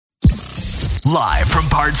Live from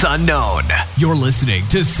parts unknown, you're listening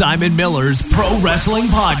to Simon Miller's Pro Wrestling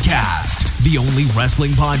Podcast, the only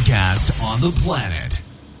wrestling podcast on the planet,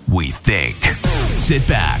 we think. Sit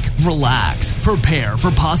back, relax, prepare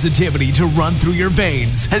for positivity to run through your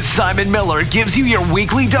veins as Simon Miller gives you your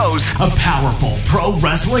weekly dose of powerful pro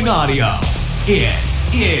wrestling audio. It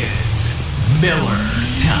is Miller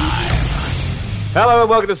Time. Hello and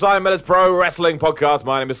welcome to Simon Miller's Pro Wrestling Podcast.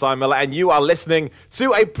 My name is Simon Miller and you are listening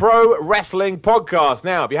to a Pro Wrestling Podcast.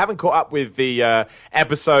 Now, if you haven't caught up with the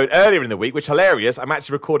episode earlier in the week, which is hilarious, I'm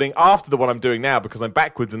actually recording after the one I'm doing now because I'm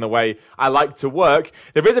backwards in the way I like to work.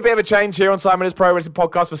 There is a bit of a change here on Simon Miller's Pro Wrestling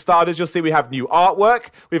Podcast. For starters, you'll see we have new artwork.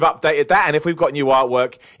 We've updated that, and if we've got new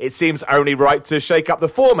artwork, it seems only right to shake up the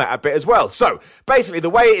format a bit as well. So, basically, the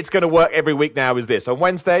way it's going to work every week now is this. On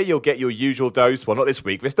Wednesday, you'll get your usual dose. Well, not this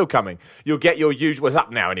week, they're still coming. You'll get your well, it's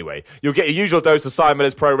up now anyway. You'll get your usual dose of Simon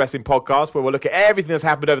Miller's Pro Wrestling Podcast, where we'll look at everything that's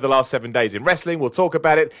happened over the last 7 days in wrestling. We'll talk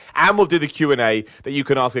about it, and we'll do the Q&A that you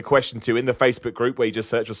can ask a question to in the Facebook group, where you just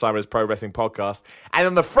search for Simon Miller's Pro Wrestling Podcast. And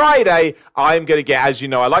on the Friday, I'm going to get, as you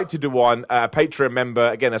know, I like to do one, a Patreon member.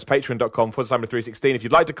 Again, that's patreon.com/Simon316 if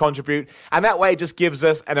you'd like to contribute. And that way, it just gives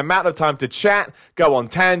us an amount of time to chat, go on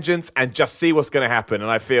tangents, and just see what's going to happen. And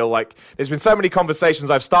I feel like there's been so many conversations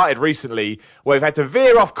I've started recently where we've had to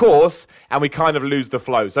veer off course, and we kind of lose the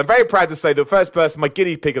flow. So I'm very proud to say the first person, my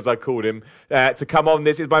guinea pig as I called him, to come on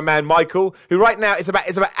this is my man Michael, who right now it's about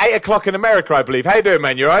 8 o'clock in America, I believe. How you doing,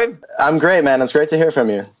 man? You all right? I'm great, man. It's great to hear from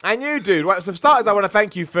you. And you, dude. Right, so for starters, I want to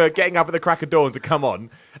thank you for getting up at the crack of dawn to come on.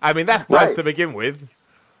 I mean, that's nice to begin with.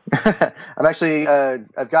 I'm actually,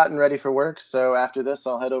 I've gotten ready for work, so after this,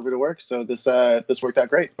 I'll head over to work. So this worked out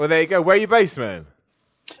great. Well, there you go. Where are you based, man?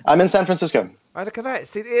 I'm in San Francisco. Right, look at that.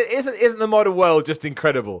 See, isn't the modern world just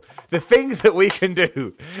incredible? The things that we can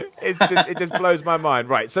do, it just blows my mind.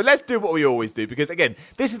 Right, so let's do what we always do, because, again,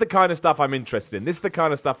 this is the kind of stuff I'm interested in. This is the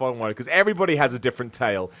kind of stuff I want, because everybody has a different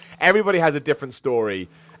tale. Everybody has a different story.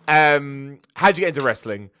 How'd you get into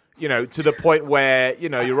wrestling? You know, to the point where, you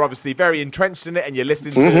know, you're obviously very entrenched in it and you're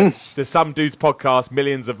listening to some dude's podcast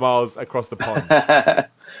millions of miles across the pond.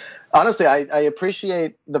 Honestly, I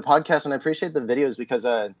appreciate the podcast and I appreciate the videos because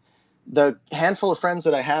the handful of friends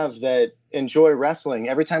that I have that enjoy wrestling,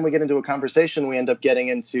 every time we get into a conversation, we end up getting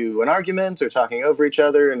into an argument or talking over each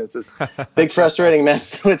other, and it's this big frustrating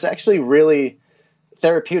mess. So it's actually really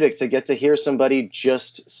therapeutic to get to hear somebody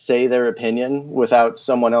just say their opinion without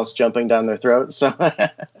someone else jumping down their throat. So I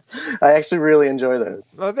actually really enjoy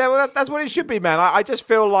this. Well, that's what it should be, man. I just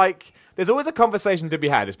feel like there's always a conversation to be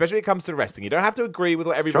had, especially when it comes to wrestling. You don't have to agree with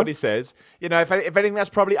what everybody says. You know, if anything, that's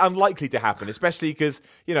probably unlikely to happen, especially because,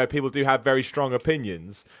 you know, people do have very strong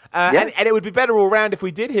opinions. And it would be better all round if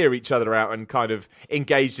we did hear each other out and kind of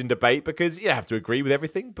engaged in debate, because you don't have to agree with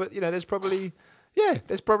everything. But, you know, there's probably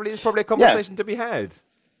a conversation to be had.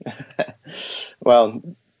 Well,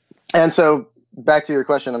 and so back to your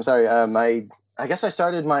question, I'm sorry. I guess I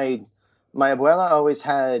started my abuela always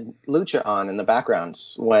had lucha on in the background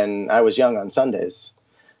when I was young on Sundays.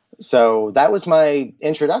 So that was my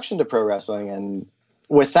introduction to pro wrestling. And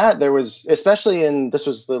with that, there was, especially this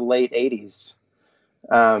was the late 80s,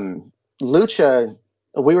 lucha,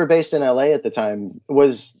 we were based in LA at the time,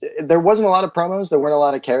 there wasn't a lot of promos. There weren't a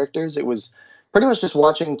lot of characters. It was pretty much just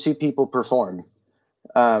watching two people perform.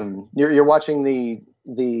 You're watching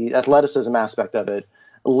the athleticism aspect of it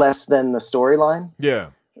less than the storyline.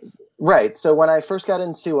 Yeah. Right. So when I first got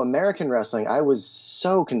into American wrestling, I was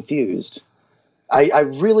so confused. I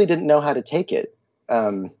really didn't know how to take it.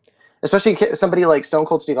 Especially somebody like Stone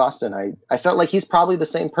Cold Steve Austin. I felt like he's probably the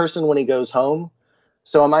same person when he goes home.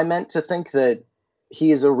 So am I meant to think that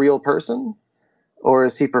he is a real person, or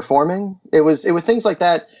is he performing? It was things like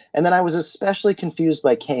that. And then I was especially confused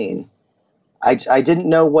by Kane. I didn't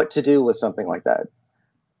know what to do with something like that.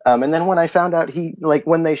 And then when I found out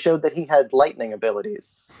when they showed that he had lightning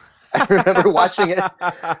abilities, I remember watching it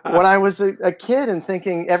when I was a kid and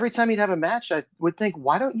thinking every time he'd have a match, I would think,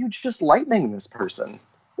 why don't you just lightning this person?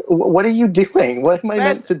 What are you doing? What am I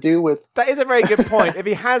meant to do with? That is a very good point. If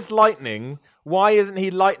he has lightning, why isn't he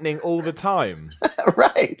lightning all the time?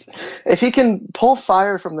 Right. If he can pull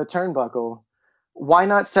fire from the turnbuckle, why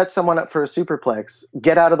not set someone up for a superplex,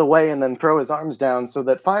 get out of the way, and then throw his arms down so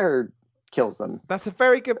that fire kills them? That's a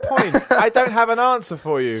very good point. I don't have an answer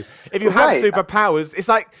for you. If you have superpowers, it's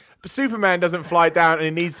like Superman doesn't fly down and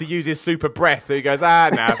he needs to use his super breath. So he goes,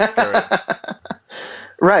 screw it.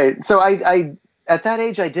 Right. So I at that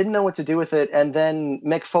age, I didn't know what to do with it. And then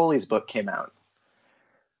Mick Foley's book came out.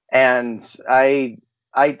 And I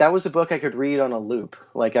that was a book I could read on a loop.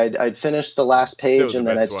 Like I'd finish the last page and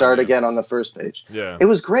then I'd start again on the first page. Yeah. It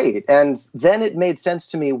was great. And then it made sense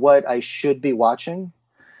to me what I should be watching.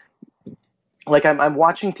 Like I'm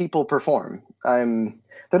watching people perform.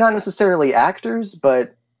 They're not necessarily actors,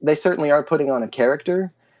 but they certainly are putting on a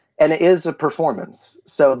character, and it is a performance.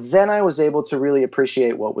 So then I was able to really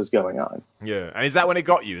appreciate what was going on. Yeah. And is that when it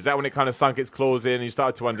got you? Is that when it kind of sunk its claws in and you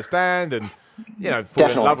started to understand and, fall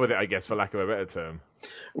in love with it, I guess, for lack of a better term?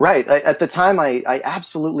 Right. At the time, I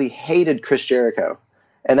absolutely hated Chris Jericho.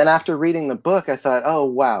 And then after reading the book, I thought, oh,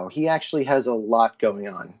 wow, he actually has a lot going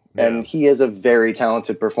on. Yeah. And he is a very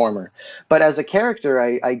talented performer. But as a character,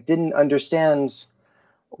 I didn't understand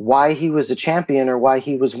why he was a champion or why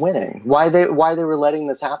he was winning, why they were letting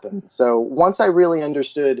this happen. So once I really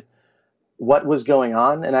understood what was going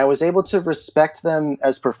on, and I was able to respect them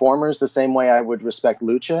as performers the same way I would respect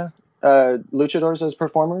luchadors as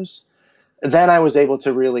performers, then I was able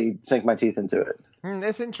to really sink my teeth into it.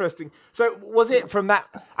 That's interesting. So was it from that?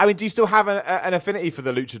 I mean, do you still have an affinity for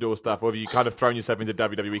the luchador stuff, or have you kind of thrown yourself into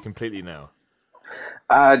WWE completely now?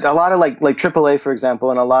 A lot of like AAA, for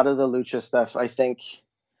example, and a lot of the lucha stuff, I think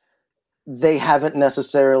they haven't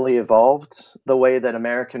necessarily evolved the way that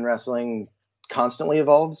American wrestling constantly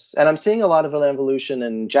evolves. And I'm seeing a lot of an evolution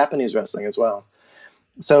in Japanese wrestling as well.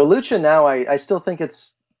 So lucha now, I still think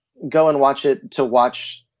it's go and watch it to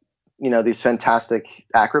watch, these fantastic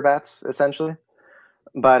acrobats, essentially.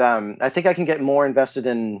 But I think I can get more invested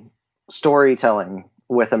in storytelling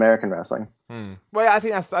with American wrestling. Well, I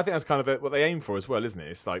think that's kind of what they aim for as well, isn't it?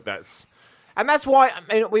 It's like that's why.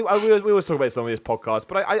 I mean, we always talk about this on this podcast,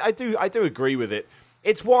 but I do agree with it.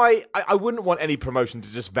 It's why I wouldn't want any promotion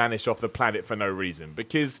to just vanish off the planet for no reason.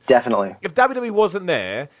 Because definitely, if WWE wasn't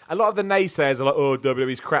there, a lot of the naysayers are like, "Oh,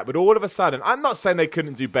 WWE's crap." But all of a sudden, I'm not saying they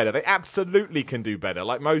couldn't do better. They absolutely can do better,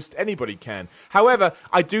 like most anybody can. However,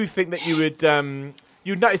 I do think that you would.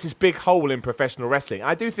 You'd notice this big hole in professional wrestling.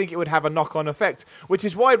 I do think it would have a knock-on effect, which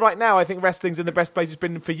is why right now I think wrestling's in the best place it's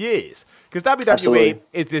been for years. Because WWE Absolutely.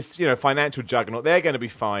 is this, financial juggernaut. They're going to be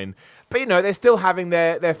fine. But, they're still having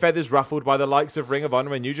their feathers ruffled by the likes of Ring of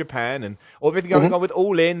Honor and New Japan and everything going on with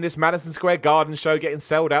All In, this Madison Square Garden show getting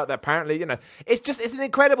sold out that apparently, it's an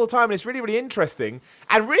incredible time and it's really, really interesting.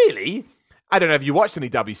 And really, I don't know if you watched any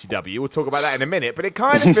WCW. We'll talk about that in a minute. But it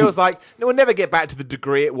kind of feels like we'll never get back to the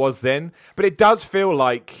degree it was then. But it does feel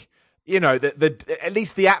like, at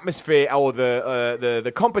least the atmosphere or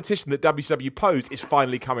the competition that WCW posed is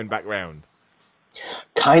finally coming back round.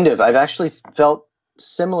 Kind of. I've actually felt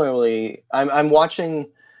similarly. I'm watching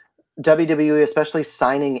WWE, especially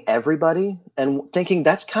signing everybody, and thinking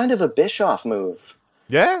that's kind of a Bischoff move.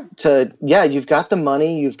 Yeah. You've got the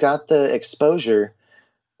money, you've got the exposure.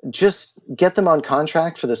 Just get them on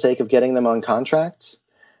contract for the sake of getting them on contracts,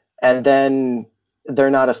 and then they're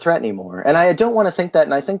not a threat anymore. And I don't want to think that,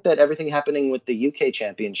 and I think that everything happening with the UK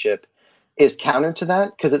Championship is counter to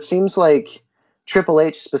that, because it seems like Triple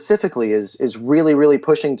H specifically is really, really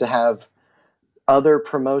pushing to have other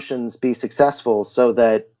promotions be successful so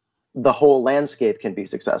that the whole landscape can be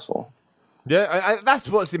successful. Yeah, that's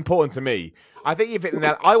what's important to me. I think if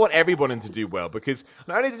I want everyone to do well, because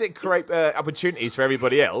not only does it create opportunities for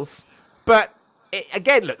everybody else, but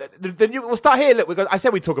again, look, we'll start here. Look, I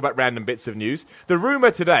said we talk about random bits of news. The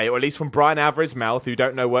rumor today, or at least from Brian Alvarez's mouth, who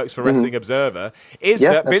don't know works for Wrestling Observer, is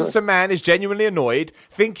that Vince McMahon is genuinely annoyed,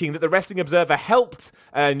 thinking that the Wrestling Observer helped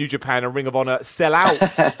New Japan and Ring of Honor sell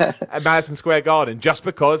out at Madison Square Garden just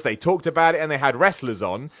because they talked about it and they had wrestlers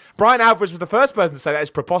on. Brian Alvarez was the first person to say that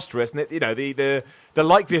is preposterous, and the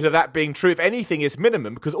likelihood of that being true, if anything, is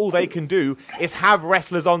minimum, because all they can do is have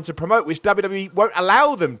wrestlers on to promote, which WWE won't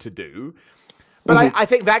allow them to do. But I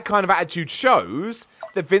think that kind of attitude shows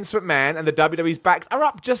that Vince McMahon and the WWE's backs are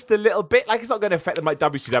up just a little bit. Like, it's not going to affect them like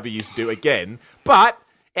WCW used to do again, but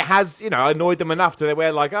it has, annoyed them enough to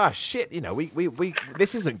where like, oh shit, we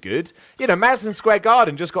this isn't good. Madison Square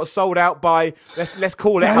Garden just got sold out by let's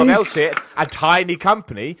call it how else it a tiny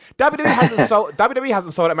company. WWE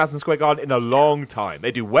hasn't sold at Madison Square Garden in a long time.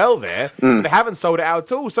 They do well there, but they haven't sold it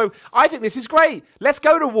out at all. So I think this is great. Let's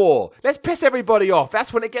go to war. Let's piss everybody off.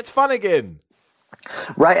 That's when it gets fun again.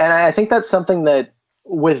 Right, and I think that's something that,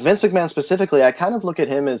 with Vince McMahon specifically, I kind of look at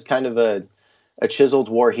him as kind of a chiseled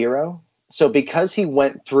war hero. So because he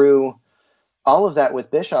went through all of that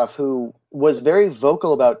with Bischoff, who was very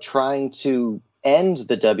vocal about trying to end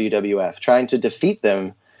the WWF, trying to defeat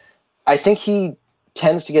them, I think he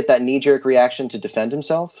tends to get that knee-jerk reaction to defend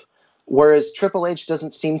himself, whereas Triple H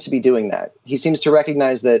doesn't seem to be doing that. He seems to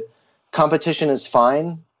recognize that competition is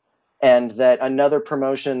fine and that another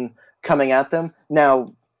promotion coming at them.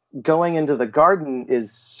 Now, going into the Garden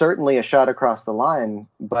is certainly a shot across the line,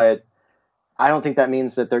 but I don't think that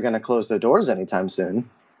means that they're going to close their doors anytime soon.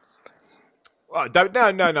 Well,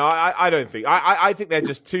 no. I don't think. I think they're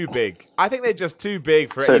just too big. I think they're just too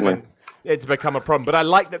big for Certainly. it to become a problem. But I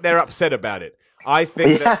like that they're upset about it. I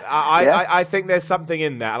think that I think there's something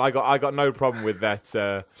in that, and I got no problem with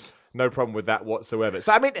that. No problem with that whatsoever.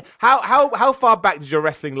 So I mean, how far back did your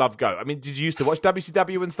wrestling love go? I mean, did you used to watch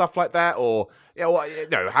WCW and stuff like that, or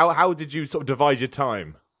how did you sort of divide your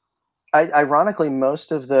time? Ironically,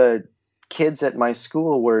 most of the kids at my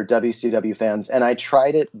school were WCW fans, and I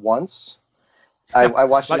tried it once. I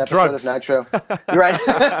watched like an episode drugs. of Nitro. You're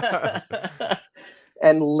right.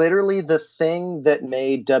 And literally the thing that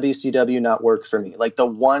made WCW not work for me, like the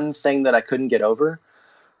one thing that I couldn't get over,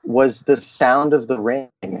 was the sound of the ring.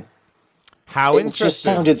 How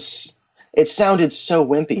interesting. It sounded so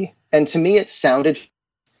wimpy. And to me, it sounded,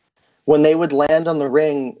 when they would land on the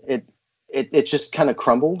ring, it just kind of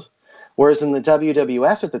crumbled. Whereas in the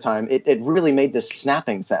WWF at the time, it really made this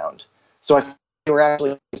snapping sound. So I thought they were actually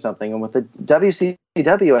doing something. And with the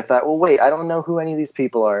WCW, I thought, well, wait, I don't know who any of these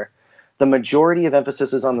people are. The majority of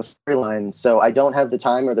emphasis is on the storyline, so I don't have the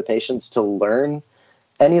time or the patience to learn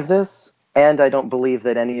any of this, and I don't believe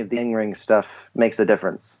that any of the in-ring stuff makes a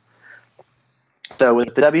difference. So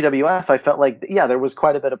with the WWF, I felt like, yeah, there was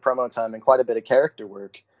quite a bit of promo time and quite a bit of character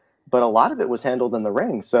work, but a lot of it was handled in the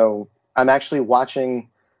ring. So I'm actually watching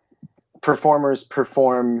performers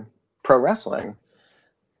perform pro wrestling,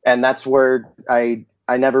 and that's where I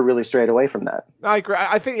never really strayed away from that. I agree.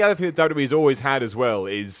 I think the other thing that WWE's always had as well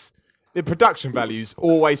is the production values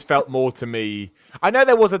always felt more to me. I know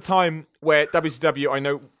there was a time where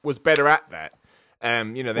WCW, was better at that.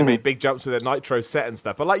 They made big jumps with their Nitro set and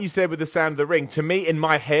stuff. But like you said with the sound of the ring, to me, in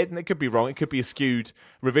my head, and it could be wrong, it could be a skewed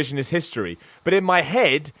revisionist history, but in my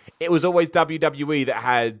head, it was always WWE that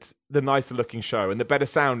had the nicer looking show and the better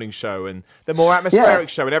sounding show and the more atmospheric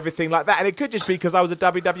show and everything like that. And it could just be because I was a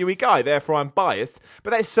WWE guy, therefore I'm biased. But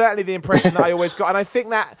that's certainly the impression that I always got. And I think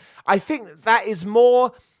that is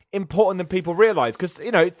more important than people realize, because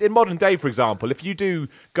in modern day, for example, if you do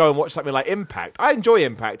go and watch something like Impact, I enjoy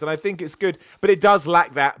Impact and I think it's good, but it does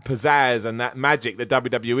lack that pizzazz and that magic that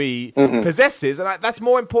WWE possesses, and that's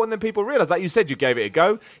more important than people realize. Like you said, you gave it a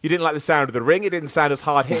go, you didn't like the sound of the ring, it didn't sound as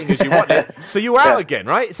hard hitting as you wanted, so you were out again,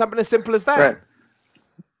 right? Something as simple as that.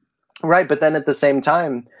 Right, but then at the same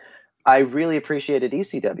time, I really appreciated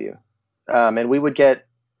ECW, and we would get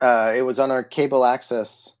it was on our cable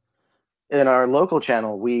access. In our local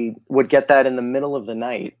channel, we would get that in the middle of the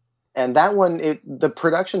night. And that one, the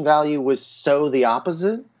production value was so the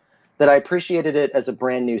opposite that I appreciated it as a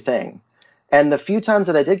brand new thing. And the few times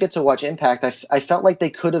that I did get to watch Impact, I felt like they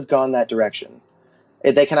could have gone that direction.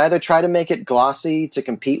 They can either try to make it glossy to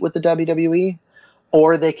compete with the WWE,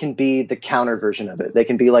 or they can be the counter version of it. They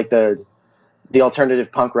can be like the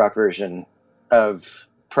alternative punk rock version of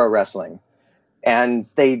pro wrestling. And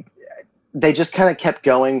they just kind of kept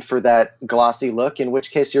going for that glossy look, in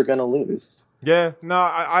which case you're going to lose. Yeah, no,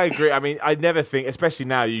 I agree. I mean, I never think, especially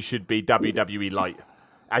now, you should be WWE light.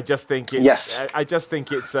 I just think it's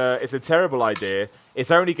a terrible idea. It's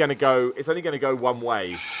only going to go one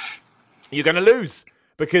way. You're going to lose,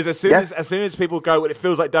 because as soon as people go, well, it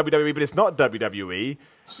feels like WWE, but it's not WWE.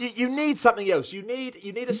 You need something else. You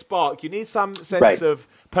need a spark. You need some sense of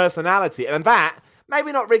personality, and that.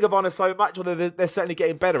 Maybe not Ring of Honor so much, although they're certainly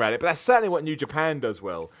getting better at it, but that's certainly what New Japan does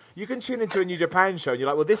well. You can tune into a New Japan show and you're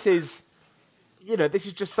like, well, this is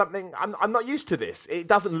just something, I'm not used to this. It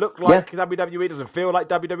doesn't look like WWE, it doesn't feel like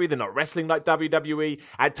WWE, they're not wrestling like WWE.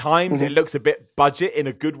 At times, it looks a bit budget in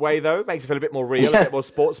a good way, though. It makes it feel a bit more real, a bit more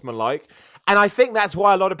sportsmanlike. And I think that's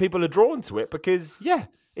why a lot of people are drawn to it, because,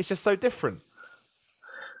 it's just so different.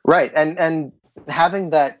 Right, and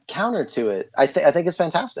having that counter to it, I think is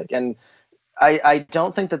fantastic. And I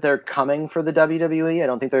don't think that they're coming for the WWE. I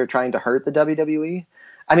don't think they're trying to hurt the WWE.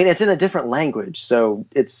 I mean, it's in a different language, so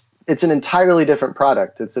it's an entirely different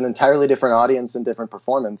product. It's an entirely different audience and different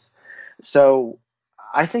performance. So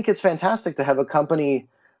I think it's fantastic to have a company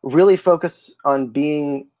really focus on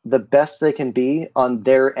being the best they can be on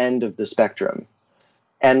their end of the spectrum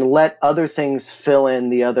and let other things fill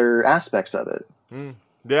in the other aspects of it.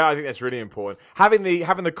 Yeah, I think that's really important. Having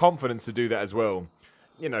the confidence to do that as well.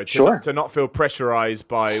 To not feel pressurized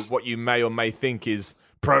by what you may or may think is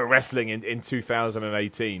pro wrestling in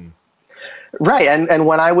 2018. Right. And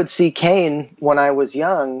when I would see Kane when I was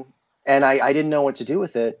young and I didn't know what to do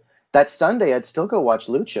with it, that Sunday I'd still go watch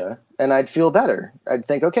Lucha and I'd feel better. I'd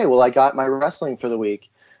think, okay, well, I got my wrestling for the week.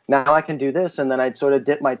 Now I can do this. And then I'd sort of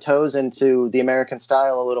dip my toes into the American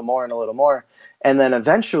style a little more and a little more. And then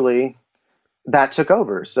eventually that took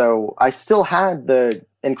over. So I still had the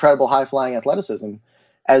incredible high flying athleticism,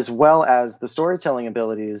 as well as the storytelling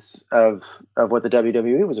abilities of what the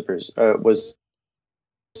WWE was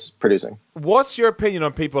producing. What's your opinion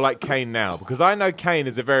on people like Kane now? Because I know Kane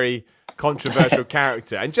is a very controversial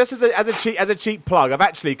character, and just as a cheap plug, I've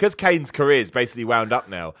actually, because Kane's career is basically wound up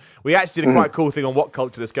now, we actually did a quite cool thing on What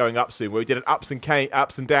Culture that's going up soon, where we did an ups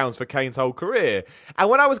and downs for Kane's whole career. And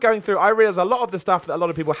when I was going through, I realized a lot of the stuff that a lot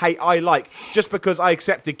of people hate, I like, just because I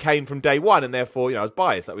accepted Kane from day one, and therefore, I was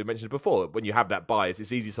biased, like we mentioned before. When you have that bias,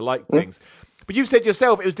 it's easy to like things. But you said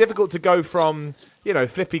yourself it was difficult to go from,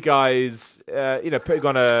 flippy guys, putting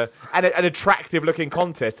on an attractive looking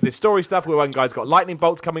contest to this story stuff where one guy's got lightning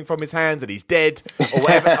bolts coming from his hands and he's dead or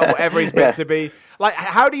whatever he's meant to be. Like,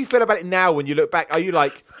 how do you feel about it now when you look back? Are you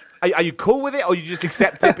like, are you cool with it, or you just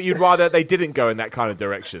accept it, but you'd rather they didn't go in that kind of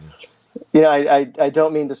direction? I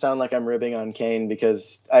don't mean to sound like I'm ribbing on Kane,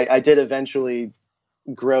 because I did eventually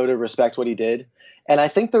grow to respect what he did. And I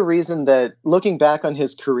think the reason that, looking back on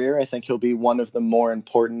his career, I think he'll be one of the more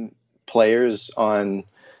important players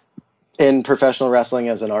in professional wrestling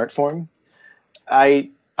as an art form.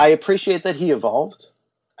 I appreciate that he evolved.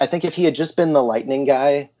 I think if he had just been the Lightning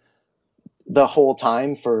guy the whole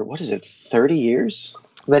time for, 30 years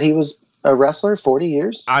that he was a wrestler, 40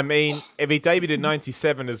 years? I mean, if he debuted in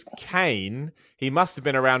 97 as Kane, he must have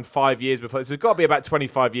been around 5 years before. So it's got to be about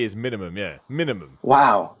 25 years minimum, yeah. Minimum.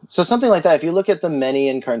 Wow. So something like that, if you look at the many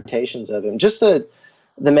incarnations of him, just the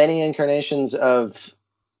many incarnations of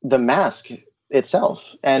the mask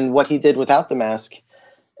itself and what he did without the mask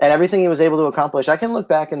and everything he was able to accomplish, I can look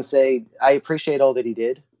back and say, I appreciate all that he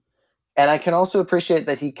did. And I can also appreciate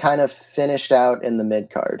that he kind of finished out in the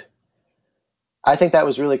mid-card. I think that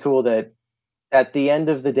was really cool that at the end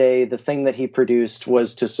of the day, the thing that he produced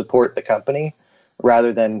was to support the company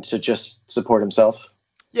rather than to just support himself.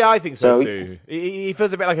 Yeah, I think so too. He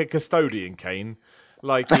feels a bit like a custodian, Kane.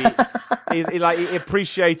 Like he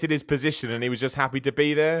appreciated his position and he was just happy to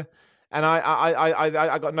be there. And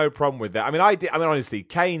I got no problem with that. I mean, honestly,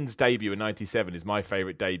 Kane's debut in 97 is my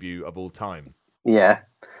favorite debut of all time. Yeah.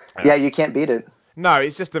 Yeah, you can't beat it. No,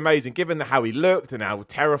 it's just amazing, given how he looked and how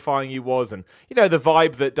terrifying he was, and the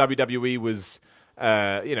vibe that WWE was,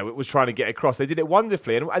 was trying to get across. They did it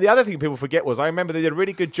wonderfully. And the other thing people forget was, I remember they did a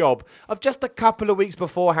really good job of just a couple of weeks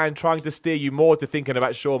beforehand trying to steer you more to thinking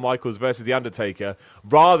about Shawn Michaels versus The Undertaker,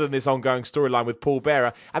 rather than this ongoing storyline with Paul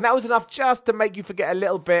Bearer. And that was enough just to make you forget a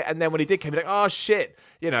little bit. And then when he did come, you're like, oh shit,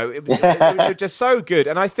 it was just so good.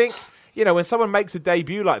 And I think, when someone makes a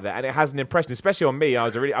debut like that and it has an impression, especially on me, I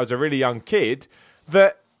was a really young kid,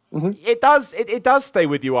 that it does stay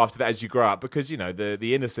with you after that as you grow up, because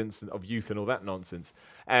the innocence of youth and all that nonsense.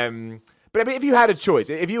 But I mean, if you had a choice,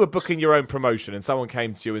 if you were booking your own promotion and someone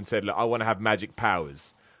came to you and said, "Look, I want to have magic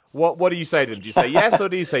powers," what do you say to them? Do you say yes or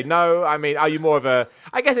do you say no? I mean, are you more of a?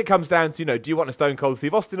 I guess it comes down to do you want a Stone Cold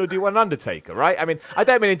Steve Austin or do you want an Undertaker? Right? I mean, I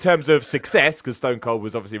don't mean in terms of success, because Stone Cold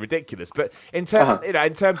was obviously ridiculous, but in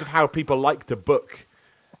terms of how people like to book.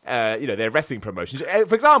 Their wrestling promotions.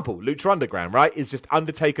 For example, Lucha Underground, right, is just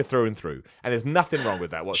Undertaker through and through, and there's nothing wrong with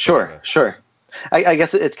that whatsoever. Sure. I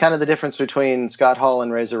guess it's kind of the difference between Scott Hall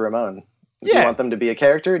and Razor Ramon. Do you want them to be a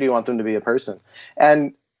character, or do you want them to be a person?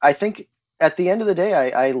 And I think at the end of the day,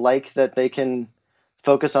 I like that they can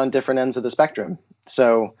focus on different ends of the spectrum.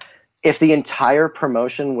 So if the entire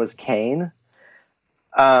promotion was Kane,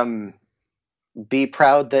 be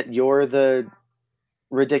proud that you're the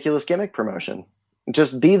ridiculous gimmick promotion.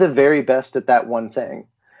 Just be the very best at that one thing.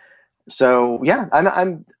 So yeah,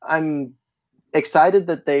 I'm excited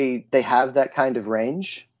that they have that kind of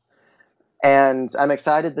range, and I'm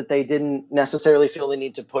excited that they didn't necessarily feel the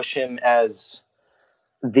need to push him as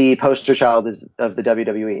the poster child of the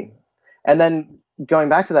WWE. And then going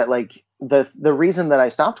back to that, like the reason that I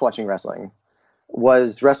stopped watching wrestling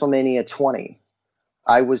was WrestleMania 20.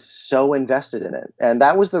 I was so invested in it. And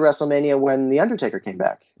that was the WrestleMania when The Undertaker came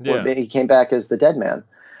back. Yeah. He came back as the dead man.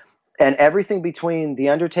 And everything between The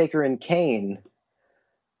Undertaker and Kane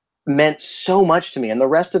meant so much to me. And the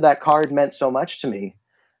rest of that card meant so much to me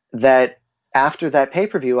that after that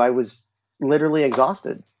pay-per-view, I was literally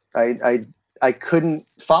exhausted. I couldn't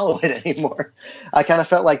follow it anymore. I kind of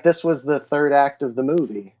felt like this was the third act of the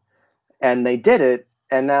movie. And they did it.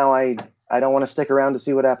 And now I don't want to stick around to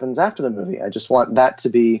see what happens after the movie. I just want that to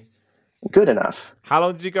be good enough. How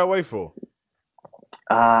long did you go away for?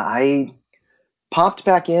 I popped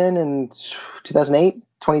back in 2008,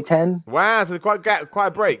 2010. Wow, so quite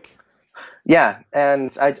a break. Yeah,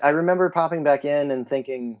 and I remember popping back in and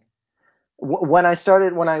thinking, When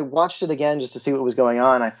I watched it again just to see what was going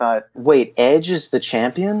on, I thought, wait, Edge is the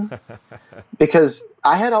champion? Because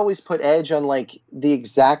I had always put Edge on like the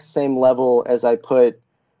exact same level as I put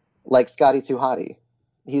like Scotty 2 Hotty.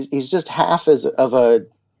 He's just half of a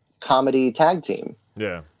comedy tag team.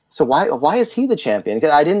 Yeah. So why is he the champion?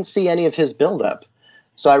 Because I didn't see any of his build up.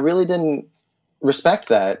 So I really didn't respect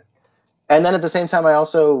that. And then at the same time,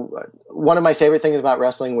 one of my favorite things about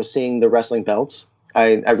wrestling was seeing the wrestling belts.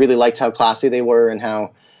 I really liked how classy they were and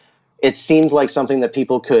how it seemed like something that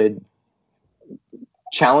people could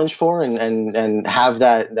challenge for and have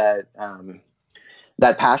that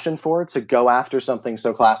passion for, to go after something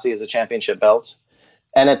so classy as a championship belt.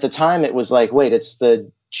 And at the time it was like, wait, it's the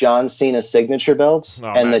John Cena signature belts the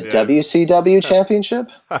WCW championship?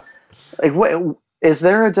 Like, what, is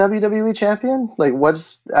there a WWE champion? Like,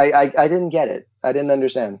 I didn't get it. I didn't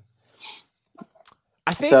understand.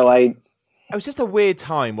 I think it was just a weird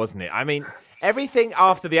time, wasn't it? I mean, everything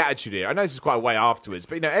after the Attitude Era, I know this is quite a way afterwards,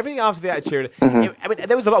 but everything after the Attitude Era,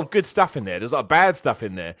 there was a lot of good stuff in there. There was a lot of bad stuff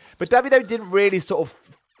in there. But WWE didn't really sort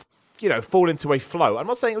of, fall into a flow. I'm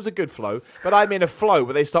not saying it was a good flow, but I mean a flow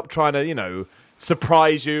where they stopped trying to,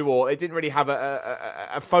 surprise you, or it didn't really have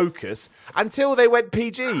a focus until they went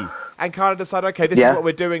PG and kind of decided, okay, this is what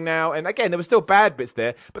we're doing now. And again, there were still bad bits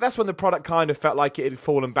there, but that's when the product kind of felt like it had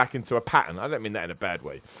fallen back into a pattern. I don't mean that in a bad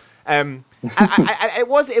way. It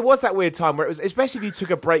was that weird time where it was, especially if you took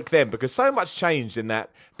a break then, because so much changed in that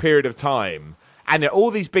period of time, and all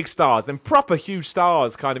these big stars, then proper huge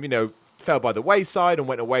stars, kind of fell by the wayside and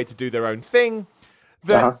went away to do their own thing.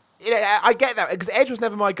 I get that, because Edge was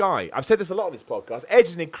never my guy. I've said this a lot on this podcast. Edge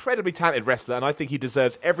is an incredibly talented wrestler, and I think he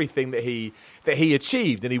deserves everything that he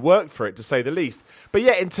achieved, and he worked for it, to say the least. But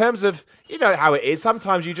yeah, in terms of, how it is,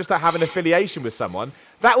 sometimes you just don't have an affiliation with someone.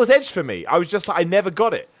 That was Edge for me. I was just like, I never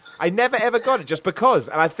got it. I never ever got it, just because.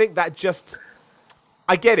 And I think that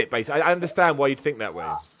I get it, basically. I understand why you'd think that way.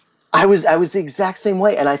 I was the exact same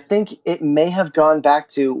way, and I think it may have gone back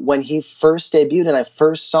to when he first debuted and I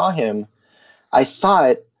first saw him. I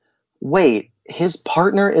thought, wait, his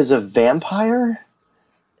partner is a vampire?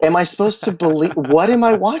 Am I supposed to believe? What am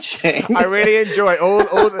I watching? I really enjoy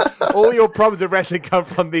all your problems with wrestling come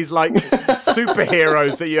from these like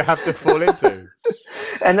superheroes that you have to fall into.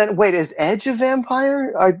 And then, wait, is Edge a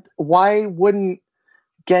vampire? Why wouldn't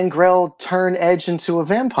Gangrel turn Edge into a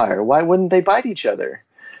vampire? Why wouldn't they bite each other?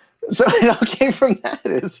 So it all came from that.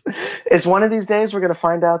 Is one of these days we're going to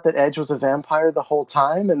find out that Edge was a vampire the whole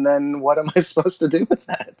time, and then what am I supposed to do with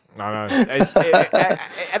that? I know.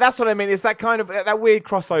 That's what I mean. It's that kind of that weird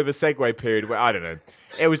crossover segue period where I don't know.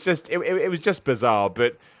 It was just bizarre.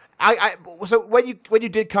 But so when you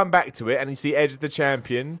did come back to it and you see Edge as the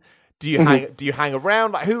champion, do you hang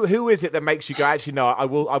around? Like, who is it that makes you go, actually no, I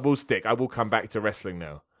will stick. I will come back to wrestling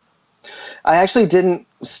now. I actually didn't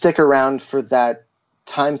stick around for that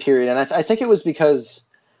time period, and I think it was because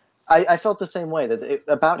I felt the same way, that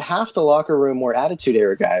about half the locker room were Attitude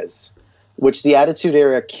Era guys, which the Attitude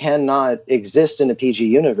Era cannot exist in a PG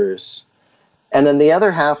universe, and then the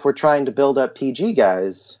other half were trying to build up PG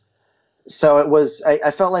guys. So it was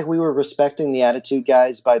I felt like we were respecting the Attitude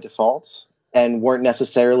guys by default and weren't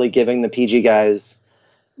necessarily giving the PG guys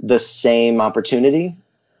the same opportunity.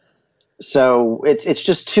 So it's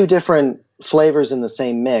just two different flavors in the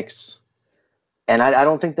same mix. And I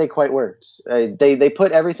don't think they quite worked. They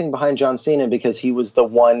put everything behind John Cena because he was the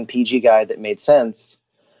one PG guy that made sense.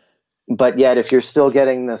 But yet, if you're still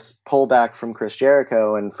getting this pullback from Chris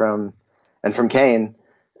Jericho and from Kane,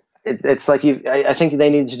 it's like I think they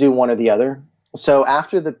need to do one or the other. So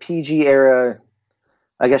after the PG era,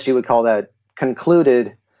 I guess you would call that,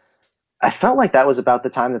 concluded, I felt like that was about the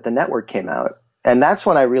time that the network came out. And that's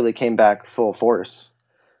when I really came back full force,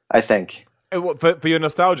 I think. For your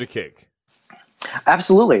nostalgia kick?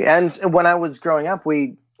 Absolutely. And when I was growing up,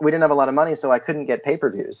 we didn't have a lot of money, so I couldn't get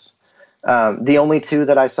pay-per-views. The only two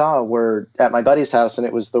that I saw were at my buddy's house, and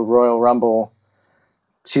it was the Royal Rumble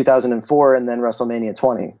 2004 and then WrestleMania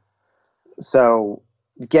 20. So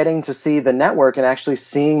getting to see the network and actually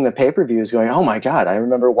seeing the pay-per-views going, oh my God, I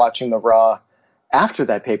remember watching the Raw after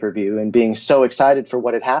that pay-per-view and being so excited for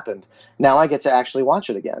what had happened. Now I get to actually watch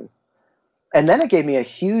it again. And then it gave me a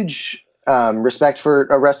huge respect for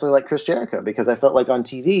a wrestler like Chris Jericho, because I felt like on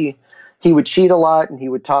TV he would cheat a lot and he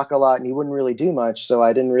would talk a lot and he wouldn't really do much, so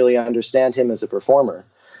I didn't really understand him as a performer.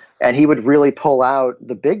 And he would really pull out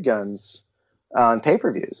the big guns on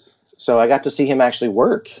pay-per-views. So I got to see him actually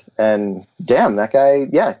work, and damn, that guy,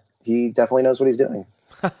 yeah, he definitely knows what he's doing.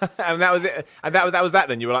 And that was it. And that was that.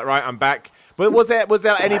 Then you were like, right, I'm back. But was there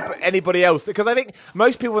anybody else? Because I think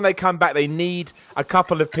most people, when they come back, they need a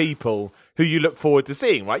couple of people who you look forward to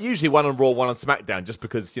seeing, right? Usually one on Raw, one on SmackDown, just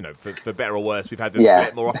because, for better or worse, we've had this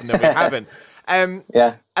split more often than we haven't. And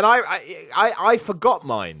I forgot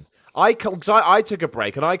mine. I took a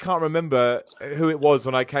break, and I can't remember who it was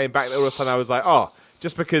when I came back. All of a sudden, I was like, oh,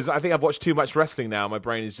 just because I think I've watched too much wrestling now, my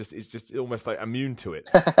brain is just almost like immune to it.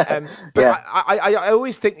 But I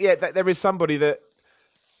always think, that there is somebody that,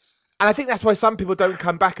 and I think that's why some people don't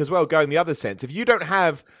come back as well, going the other sense. If you don't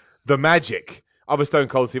have the magic of a Stone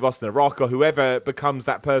Cold Steve Austin, a Rock, or whoever becomes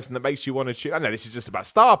that person that makes you want to shoot, I know this is just about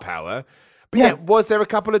star power, but was there a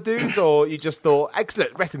couple of dudes, or you just thought,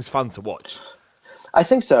 excellent, wrestling's fun to watch? I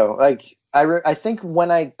think so. Like, I think when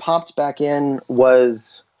I popped back in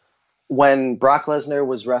was when Brock Lesnar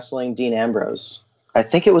was wrestling Dean Ambrose. I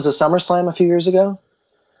think it was a SummerSlam a few years ago.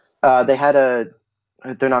 They had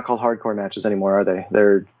they're not called hardcore matches anymore, are they?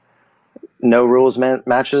 They're no rules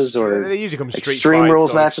matches, or they usually come extreme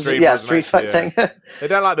rules matches. Street fight thing. They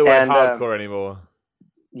don't like the word hardcore anymore.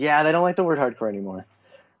 Yeah, they don't like the word hardcore anymore.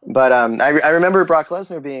 But I remember Brock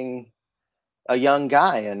Lesnar being a young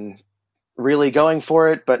guy and really going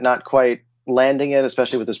for it, but not quite landing it,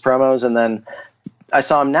 especially with his promos. And then I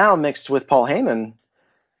saw him now mixed with Paul Heyman,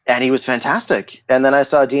 and he was fantastic. And then I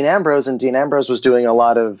saw Dean Ambrose, and Dean Ambrose was doing a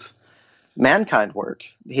lot of Mankind work.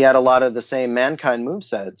 He had a lot of the same Mankind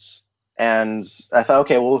movesets. And I thought,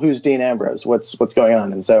 okay, well, who's Dean Ambrose? What's going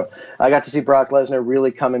on? And so I got to see Brock Lesnar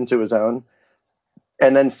really come into his own.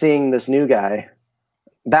 And then seeing this new guy,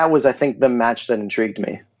 that was, I think, the match that intrigued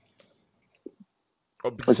me.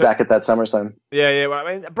 Was back at that SummerSlam. Yeah. Well,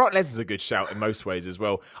 I mean, Brock Lesnar's a good shout in most ways as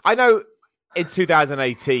well. I know in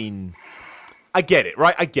 2018, I get it,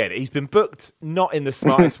 right? I get it. He's been booked not in the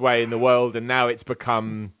smartest way in the world, and now it's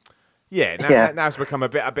become, now it's become a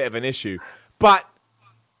bit of an issue. But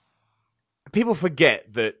people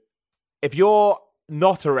forget that if you're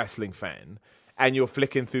not a wrestling fan and you're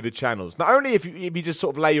flicking through the channels, not only if you just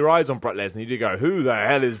sort of lay your eyes on Brock Lesnar, you do go, who the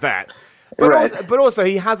hell is that? But also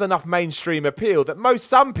he has enough mainstream appeal that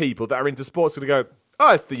some people that are into sports are going to go,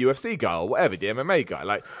 oh, it's the UFC guy or whatever, the MMA guy.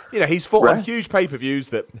 Like, he's fought on huge pay-per-views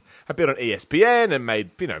that have been on ESPN and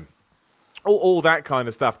made, all that kind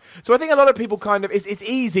of stuff. So I think a lot of people it's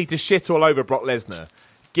easy to shit all over Brock Lesnar,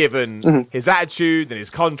 given his attitude and his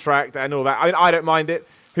contract and all that. I mean, I don't mind it.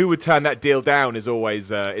 Who would turn that deal down is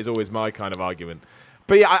always my kind of argument.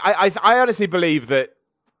 But yeah, I honestly believe that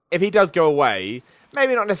if he does go away,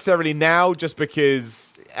 maybe not necessarily now, just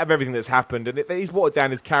because of everything that's happened, and he's watered down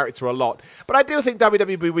his character a lot. But I do think WWE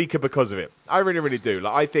will be weaker because of it. I really, really do.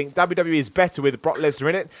 Like, I think WWE is better with Brock Lesnar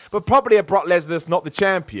in it, but probably a Brock Lesnar that's not the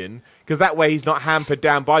champion, because that way he's not hampered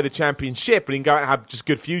down by the championship, and he can go out and have just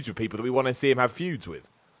good feuds with people that we want to see him have feuds with.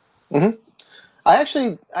 This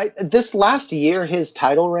last year, his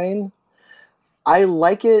title reign, I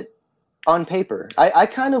like it on paper. I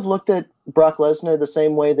kind of looked at Brock Lesnar the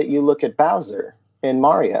same way that you look at Bowser in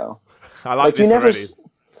Mario. I like this already.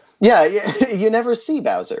 Yeah, you never see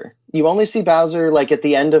Bowser. You only see Bowser like at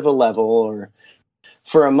the end of a level or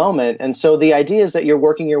for a moment. And so the idea is that you're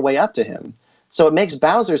working your way up to him. So it makes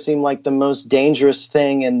Bowser seem like the most dangerous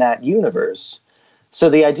thing in that universe.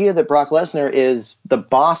 So the idea that Brock Lesnar is the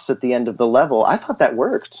boss at the end of the level, I thought that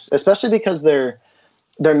worked, especially because their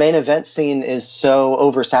main event scene is so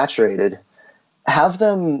oversaturated. Have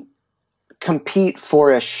them compete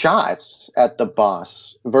for a shot at the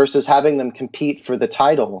boss versus having them compete for the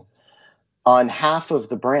title on half of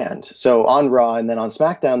the brand. So on Raw and then on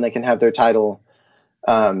SmackDown, they can have their title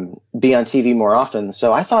be on TV more often.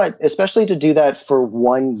 So I thought, especially to do that for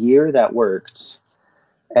 1 year, that worked.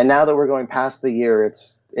 And now that we're going past the year,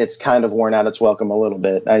 it's kind of worn out its welcome a little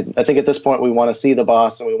bit. I think at this point we want to see the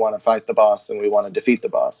boss, and we want to fight the boss, and we want to defeat the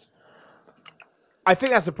boss. I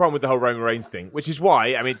think that's the problem with the whole Roman Reigns thing, which is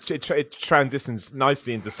why, I mean, it transitions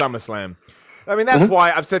nicely into SummerSlam. I mean, that's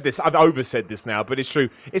why I've said this. I've oversaid this now, but it's true.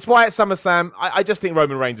 It's why at SummerSlam, I just think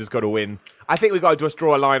Roman Reigns has got to win. I think we've got to just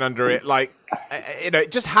draw a line under it. Like,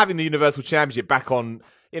 just having the Universal Championship back on,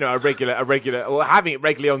 a regular, or having it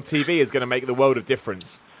regularly on TV is going to make the world of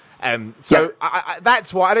difference.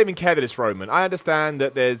 That's why I don't even care that it's Roman. I understand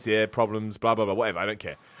that there's problems, blah blah blah, whatever. I don't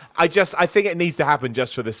care. I think it needs to happen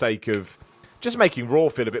just for the sake of just making Raw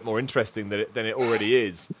feel a bit more interesting than it already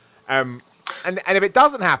is. And if it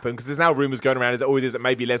doesn't happen, because there's now rumours going around, as it always is, that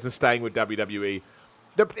maybe Lesnar's staying with WWE,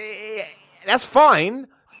 that's fine,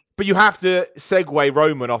 but you have to segue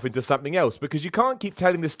Roman off into something else, because you can't keep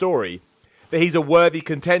telling the story that he's a worthy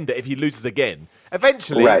contender if he loses again.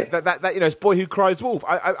 Eventually, that it's boy who cries wolf.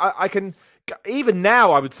 I can even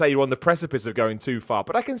now, I would say you're on the precipice of going too far,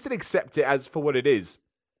 but I can still accept it as for what it is.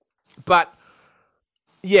 But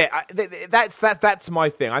yeah, that's my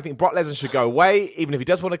thing. I think Brock Lesnar should go away, even if he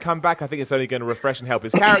does want to come back. I think it's only going to refresh and help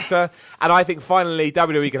his character. And I think finally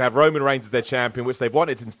WWE can have Roman Reigns as their champion, which they've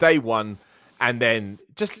wanted since day one. And then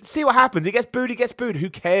just see what happens. He gets booed. He gets booed.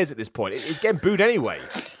 Who cares at this point? He's getting booed anyway.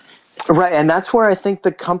 Right, and that's where I think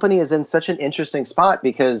the company is in such an interesting spot,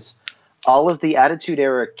 because all of the Attitude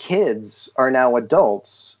Era kids are now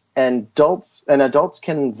adults, and adults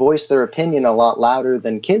can voice their opinion a lot louder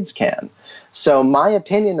than kids can. So my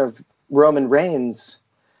opinion of Roman Reigns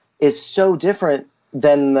is so different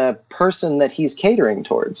than the person that he's catering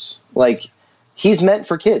towards. Like, he's meant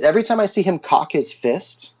for kids. Every time I see him cock his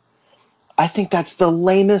fist, I think that's the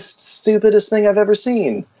lamest, stupidest thing I've ever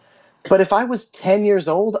seen. But if I was 10 years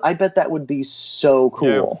old, I bet that would be so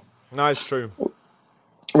cool. Yeah. No, it's true.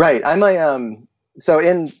 Right. I'm here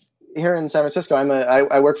in San Francisco,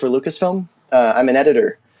 I work for Lucasfilm. I'm an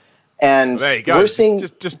editor. And there you go. We're seeing,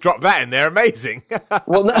 just drop that in there. Amazing.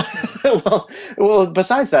 well, no, well,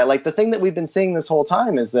 besides that, like, the thing that we've been seeing this whole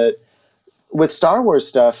time is that with Star Wars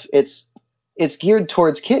stuff, it's geared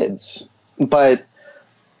towards kids, but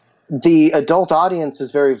the adult audience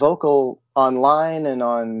is very vocal online and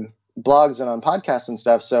on blogs and on podcasts and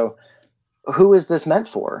stuff. So who is this meant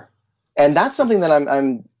for? And that's something that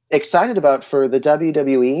I'm excited about for the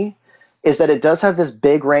WWE, is that it does have this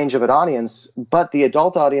big range of an audience, but the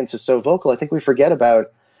adult audience is so vocal. I think we forget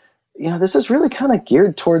about, this is really kind of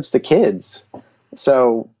geared towards the kids.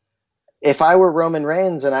 So if I were Roman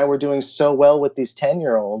Reigns and I were doing so well with these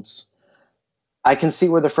 10-year-olds, I can see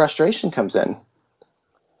where the frustration comes in.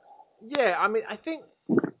 Yeah, I mean, I think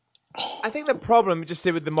the problem just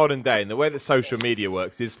with the modern day and the way that social media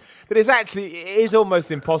works is that it is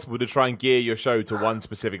almost impossible to try and gear your show to one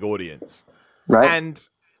specific audience. Right. And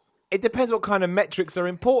it depends what kind of metrics are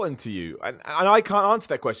important to you. And I can't answer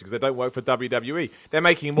that question because I don't work for WWE. They're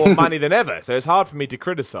making more money than ever, so it's hard for me to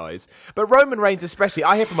criticize. But Roman Reigns especially,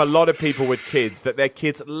 I hear from a lot of people with kids that their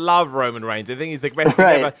kids love Roman Reigns. They think he's the best thing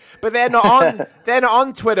ever. But they're not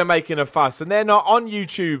on Twitter making a fuss, and they're not on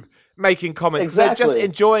YouTube making comments. Exactly. They're just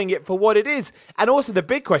enjoying it for what it is. And also the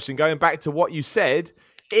big question, going back to what you said,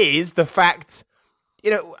 is the fact,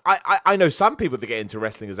 I know some people that get into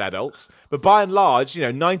wrestling as adults, but by and large,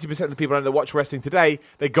 90% of the people that watch wrestling today,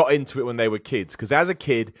 they got into it when they were kids. Because as a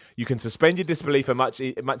kid, you can suspend your disbelief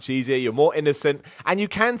much easier. You're more innocent, and you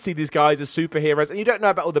can see these guys as superheroes. And you don't know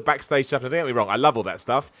about all the backstage stuff. And don't get me wrong, I love all that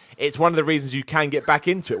stuff. It's one of the reasons you can get back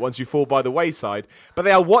into it once you fall by the wayside. But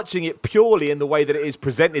they are watching it purely in the way that it is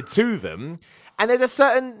presented to them. And there's a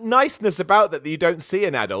certain niceness about that you don't see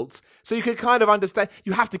in adults. So you can kind of understand.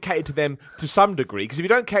 You have to cater to them to some degree. Because if you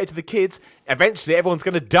don't cater to the kids, eventually everyone's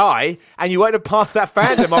going to die. And you won't have passed that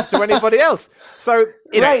fandom off to anybody else. So,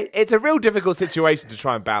 it's a real difficult situation to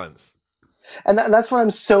try and balance. And that's what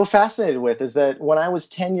I'm so fascinated with, is that when I was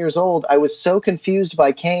 10 years old, I was so confused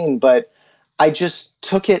by Kane, but I just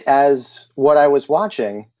took it as what I was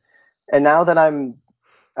watching. And now that I'm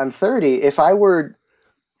 30, if I were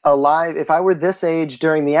alive, if I were this age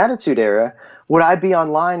during the Attitude Era, would I be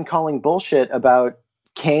online calling bullshit about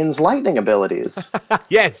Kane's lightning abilities?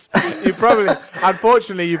 Yes,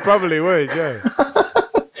 unfortunately, you probably would, yeah.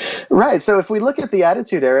 Right, so if we look at the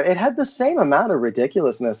Attitude Era, it had the same amount of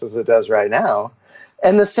ridiculousness as it does right now,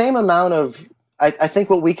 and the same amount of, I think,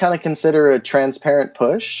 what we kind of consider a transparent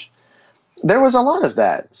push. There was a lot of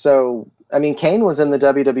that, so I mean, Kane was in the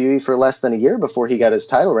WWE for less than a year before he got his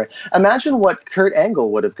title reign. Imagine what Kurt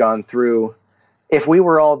Angle would have gone through if we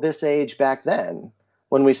were all this age back then.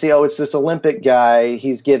 When we see, it's this Olympic guy,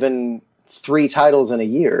 he's given 3 titles in a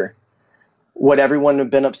year. Would everyone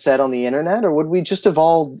have been upset on the internet, or would we just have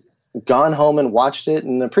all gone home and watched it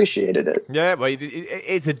and appreciated it? Yeah, well,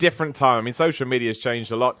 it's a different time. I mean, social media has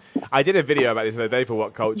changed a lot. I did a video about this the other day for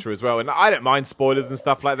What Culture as well, and I don't mind spoilers and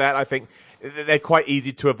stuff like that. I think they're quite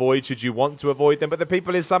easy to avoid should you want to avoid them. But the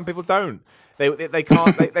people is some people don't. They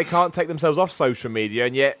can't they can't take themselves off social media,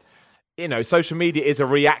 and yet social media is a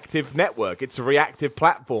reactive network. It's a reactive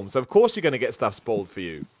platform. So of course you're going to get stuff spoiled for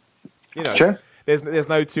you. Sure. There's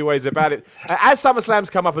no two ways about it. As SummerSlam's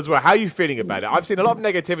come up as well, how are you feeling about it? I've seen a lot of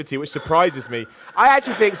negativity, which surprises me. I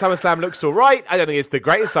actually think SummerSlam looks all right. I don't think it's the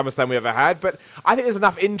greatest SummerSlam we ever had, but I think there's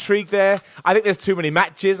enough intrigue there. I think there's too many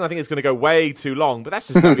matches, and I think it's going to go way too long. But that's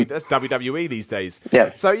just that's WWE these days.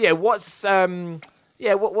 Yeah. So what's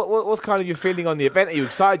what's kind of your feeling on the event? Are you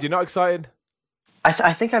excited? You're not excited?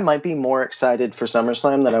 I think I might be more excited for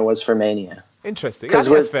SummerSlam than I was for Mania. Interesting. Yeah,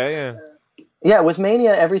 that's fair. Yeah. Yeah, with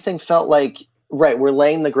Mania, everything felt like, right, we're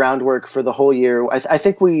laying the groundwork for the whole year. I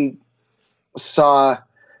think we saw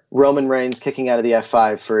Roman Reigns kicking out of the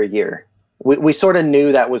F5 for a year. We sort of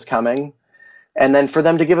knew that was coming. And then for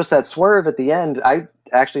them to give us that swerve at the end, I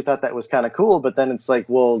actually thought that was kind of cool. But then it's like,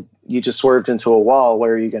 well, you just swerved into a wall.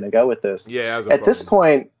 Where are you going to go with this? Yeah. At this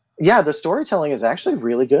point, yeah, the storytelling is actually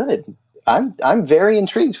really good. I'm very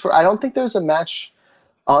intrigued. I don't think there's a match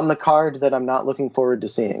on the card that I'm not looking forward to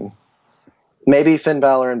seeing. Maybe Finn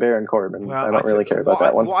Balor and Baron Corbin. Well, I don't really care about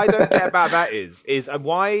that one. What I don't get about that is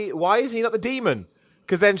why is he not the Demon?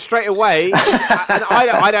 Because then straight away, and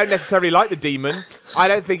I don't necessarily like the Demon. I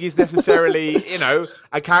don't think he's necessarily,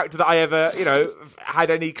 a character that I ever,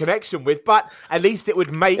 had any connection with. But at least it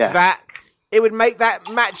would make that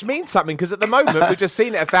match mean something. Because at the moment, we've just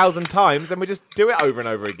seen it 1,000 times, and we just do it over and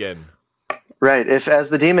over again. Right. If as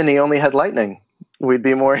the Demon he only had lightning, we'd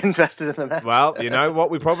be more invested in the match. Well, you know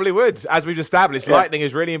what? We probably would. As we've established, lightning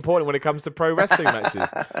is really important when it comes to pro wrestling matches.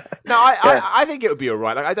 No, I think it would be all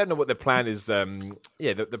right. Like, I don't know what the plan is.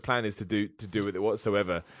 The plan is to do with it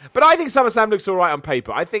whatsoever. But I think SummerSlam looks all right on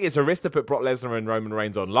paper. I think it's a risk to put Brock Lesnar and Roman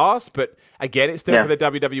Reigns on last. But again, it's still for the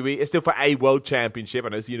WWE. It's still for a World Championship. I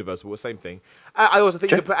know it's Universal, but same thing. I also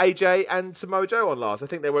think you could put AJ and Samoa Joe on last. I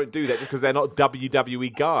think they won't do that just because they're not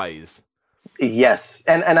WWE guys. Yes,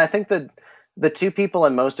 and I think that the two people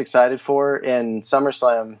I'm most excited for in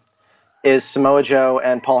SummerSlam is Samoa Joe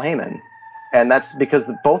and Paul Heyman. And that's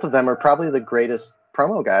because both of them are probably the greatest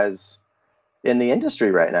promo guys in the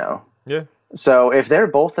industry right now. Yeah. So if they're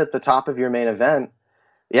both at the top of your main event,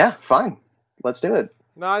 yeah, fine. Let's do it.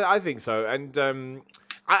 No, I think so. And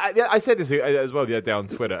I said this as well the other day on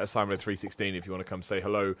Twitter, Simon316, if you want to come say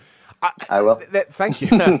hello. I will. Thank you.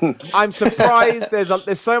 I'm surprised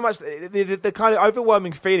there's so much. The kind of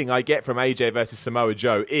overwhelming feeling I get from AJ versus Samoa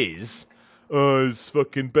Joe is, it's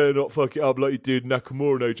fucking better not fuck it up like you did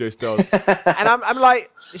Nakamura and AJ Styles. And I'm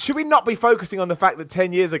like, should we not be focusing on the fact that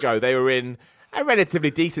 10 years ago they were in a relatively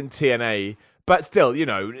decent TNA, but still,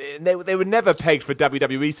 they were never pegged for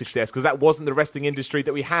WWE success because that wasn't the wrestling industry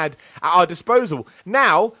that we had at our disposal.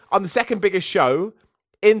 Now, on the second biggest show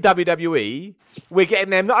in WWE, we're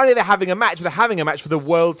getting them, not only they're having a match, they're having a match for the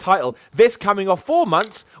world title. This coming off 4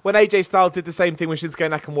 months when AJ Styles did the same thing with Shinsuke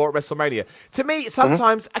Nakamura at WrestleMania. To me,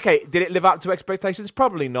 sometimes, okay, did it live up to expectations?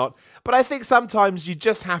 Probably not. But I think sometimes you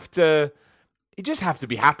just have to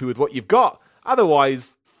be happy with what you've got.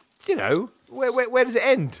 Otherwise, where does it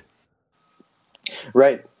end?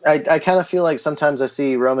 Right. I kind of feel like sometimes I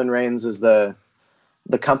see Roman Reigns as the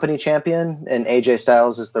company champion and AJ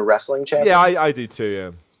Styles as the wrestling champion. Yeah, I do too,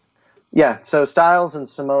 yeah. Yeah, so Styles and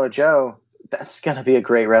Samoa Joe, that's going to be a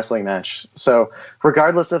great wrestling match. So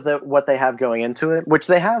regardless of what they have going into it, which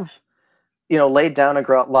they have, laid down a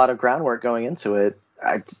lot of groundwork going into it,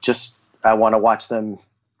 I want to watch them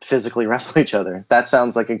physically wrestle each other. That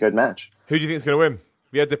sounds like a good match. Who do you think is going to win?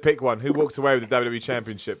 If you had to pick one, who walks away with the WWE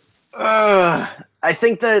Championship? I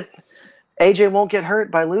think that AJ won't get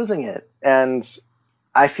hurt by losing it. And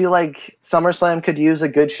I feel like SummerSlam could use a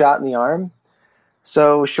good shot in the arm.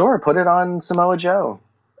 So sure, put it on Samoa Joe.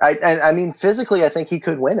 I mean, physically, I think he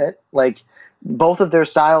could win it. Like, both of their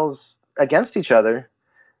styles against each other.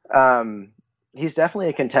 He's definitely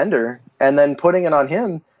a contender. And then putting it on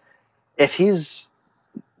him, if he's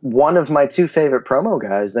one of my two favorite promo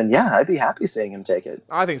guys, then yeah, I'd be happy seeing him take it.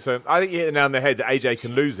 I think so. I think you hit it nail on the head that AJ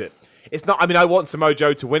can lose it. It's not, I want Samoa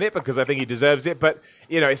Joe to win it because I think he deserves it, but,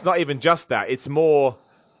 it's not even just that. It's more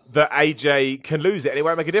that AJ can lose it and it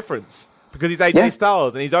won't make a difference because he's AJ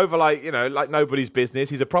Styles and he's over like nobody's business.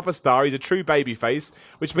 He's a proper star. He's a true babyface,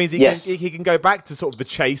 which means he can go back to sort of the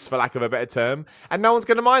chase, for lack of a better term, and no one's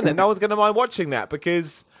going to mind that. No one's going to mind watching that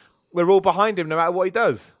because we're all behind him no matter what he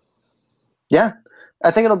does. Yeah. I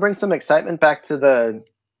think it'll bring some excitement back to the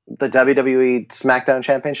WWE SmackDown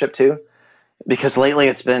Championship too, because lately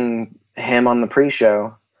it's been him on the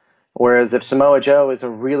pre-show. Whereas if Samoa Joe is a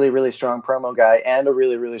really, really strong promo guy and a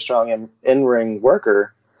really, really strong in-ring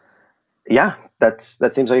worker, yeah, that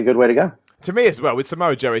seems like a good way to go. To me as well, with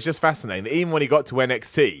Samoa Joe, it's just fascinating that even when he got to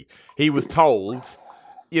NXT, he was told,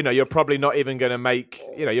 you're probably not even going to make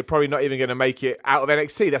it out of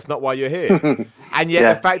NXT. That's not why you're here. And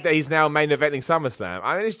yet the fact that he's now main eventing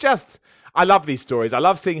SummerSlam, it's just, I love these stories. I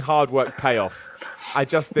love seeing hard work pay off. I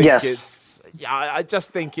just think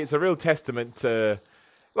it's a real testament to,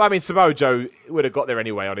 Samoa Joe would have got there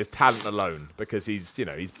anyway on his talent alone because he's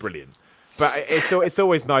brilliant. But it's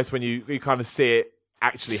always nice when you kind of see it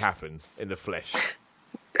actually happen in the flesh.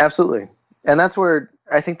 Absolutely. And that's where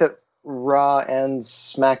I think that Raw and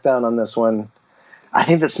SmackDown on this one. I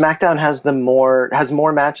think that SmackDown has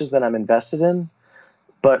more matches than I'm invested in,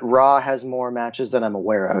 but Raw has more matches than I'm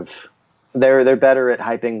aware of. They're better at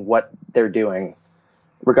hyping what they're doing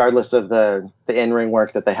regardless of the in-ring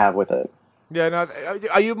work that they have with it. Yeah, no.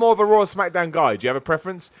 Are you more of a Raw or SmackDown guy? Do you have a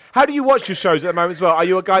preference? How do you watch your shows at the moment as well? Are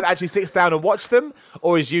you a guy that actually sits down and watch them,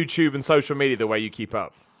 or is YouTube and social media the way you keep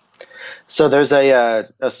up? So there's a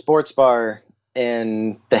sports bar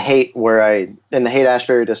in the Haight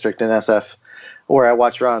Ashbury district in SF, where I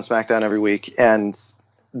watch Raw and SmackDown every week, and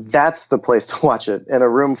that's the place to watch it, in a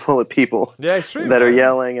room full of people it's true, that are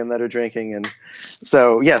yelling and that are drinking. And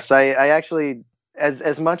so, yes, I actually,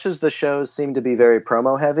 as much as the shows seem to be very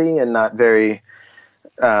promo heavy and not very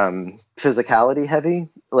physicality heavy,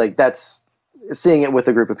 like that's seeing it with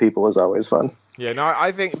a group of people is always fun. Yeah, no,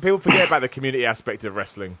 I think people forget about the community aspect of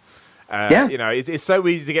wrestling. You know, it's so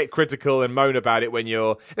easy to get critical and moan about it when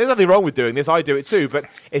there's nothing wrong with doing this. I do it too, but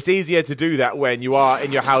it's easier to do that when you are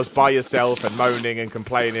in your house by yourself and moaning and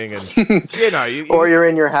complaining and, you know. Or you're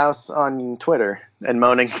in your house on Twitter and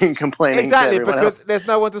moaning and complaining. Exactly, to everyone because else. There's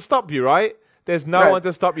no one to stop you, right? There's no one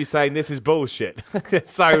to stop you saying this is bullshit.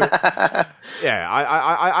 So, yeah,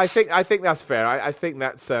 I think that's fair. I think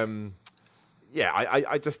that's,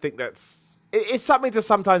 I just think that's, it's something to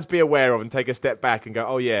sometimes be aware of and take a step back and go,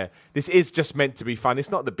 oh yeah, this is just meant to be fun.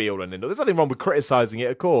 It's not the be all and end all. There's nothing wrong with criticizing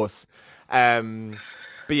it, of course. But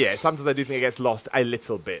yeah, sometimes I do think it gets lost a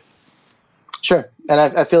little bit. Sure. And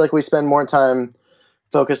I feel like we spend more time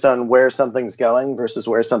focused on where something's going versus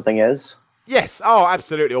where something is. Yes. Oh,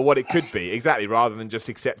 absolutely. Or what it could be. Exactly. Rather than just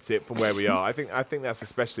accept it from where we are. I think that's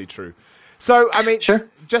especially true. So, I mean, sure.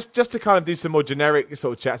 just to kind of do some more generic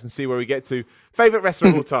sort of chats and see where we get to. Favorite wrestler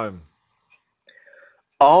of all time?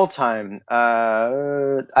 All time,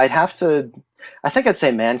 I think I'd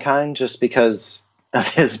say Mankind, just because of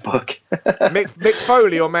his book. Mick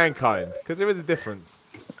Foley or Mankind? Because there is a difference.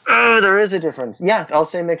 There is a difference. Yeah, I'll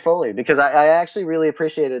say Mick Foley, because I actually really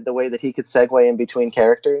appreciated the way that he could segue in between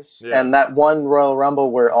characters. Yeah. And that one Royal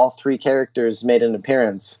Rumble where all three characters made an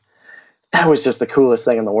appearance, that was just the coolest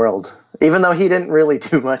thing in the world. Even though he didn't really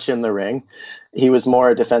do much in the ring, he was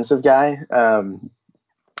more a defensive guy.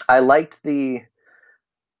 I liked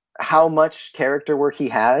how much character work he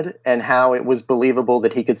had and how it was believable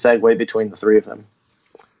that he could segue between the three of them.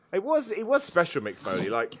 It was special, Mick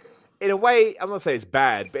Foley. Like, in a way, I'm not saying it's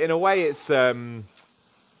bad, but in a way it's, I don't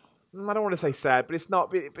want to say sad, but it's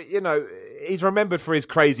not, but you know, he's remembered for his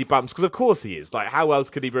crazy bumps, because of course he is. Like, how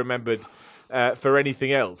else could he be remembered for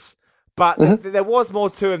anything else? But there was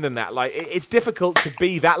more to him than that. Like, it's difficult to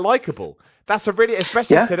be that likable. That's a really,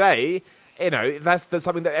 especially today, you know, that's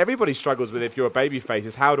something that everybody struggles with if you're a babyface,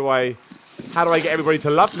 is how do I get everybody to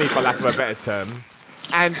love me, for lack of a better term?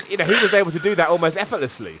 And, you know, he was able to do that almost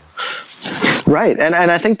effortlessly. Right. And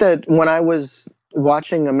I think that when I was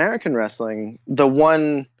watching American wrestling, the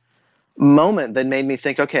one moment that made me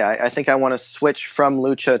think, okay, I think I want to switch from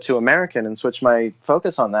Lucha to American and switch my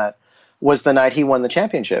focus on that, was the night he won the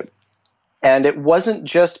championship. And it wasn't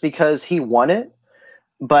just because he won it,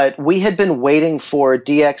 but we had been waiting for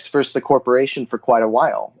DX versus the Corporation for quite a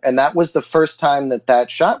while. And that was the first time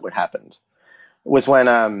that shot would happen. Was when,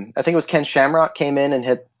 I think it was Ken Shamrock came in and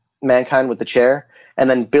hit Mankind with the chair. And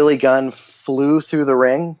then Billy Gunn flew through the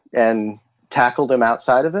ring and tackled him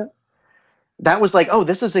outside of it. That was like, oh,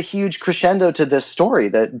 this is a huge crescendo to this story,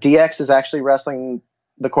 that DX is actually wrestling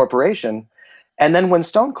the Corporation. And then when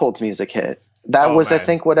Stone Cold's music hit, that was, man, I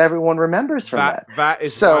think, what everyone remembers from that. That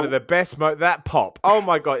is one of the best that pop. Oh,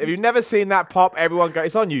 my God. If you've never seen that pop, everyone go.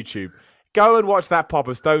 It's on YouTube. Go and watch that pop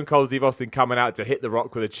of Stone Cold Steve Austin coming out to hit The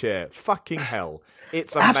Rock with a chair. Fucking hell.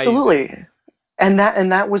 It's amazing. Absolutely. And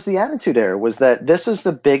that was the Attitude Era, was that this is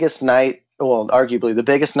the biggest night, well, arguably the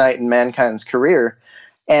biggest night in Mankind's career.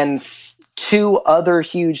 And two other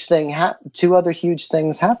huge things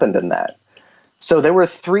happened in that. So there were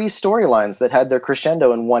three storylines that had their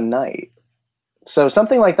crescendo in one night. So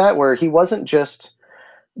something like that, where he wasn't just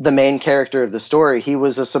the main character of the story, he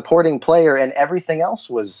was a supporting player, and everything else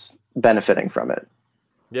was benefiting from it.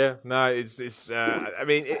 Yeah, no, I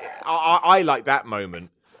mean, I like that moment,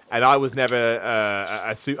 and I was never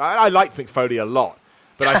I liked Mick Foley a lot,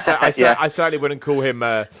 but I certainly wouldn't call him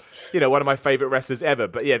one of my favorite wrestlers ever.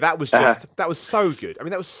 But yeah, that was just that was so good. I mean,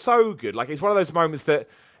 that was so good. Like, it's one of those moments that,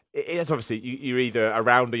 it's obviously you're either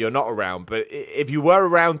around or you're not around, but if you were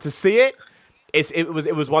around to see it, it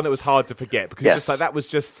was one that was hard to forget, because just like, that was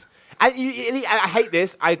just. I hate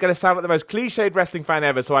this. I'm going to sound like the most cliched wrestling fan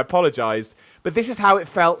ever, so I apologize. But this is how it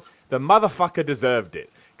felt. The motherfucker deserved it,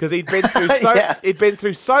 because he'd been through he'd been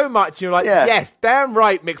through so much. You're like, yes, damn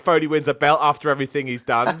right, Mick Foley wins a belt after everything he's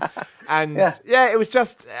done. And it was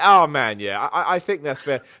just, oh man, I think that's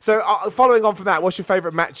fair. So following on from that, what's your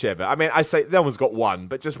favorite match ever? I mean, I say no one's got one,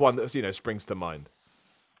 but just one that springs to mind.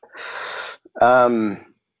 I'm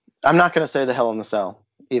not going to say the Hell in the Cell.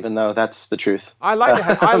 even though that's the truth. I like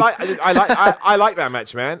that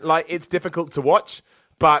match, man. Like, it's difficult to watch,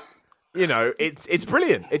 but it's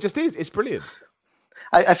brilliant. It just is. It's brilliant.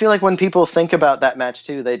 I feel like when people think about that match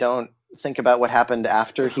too, they don't think about what happened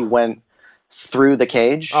after he went through the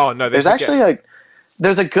cage. Oh no, there's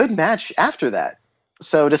a good match after that.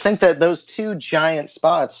 So to think that those two giant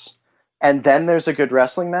spots and then there's a good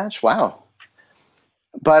wrestling match, wow.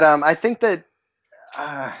 But I think that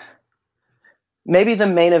maybe the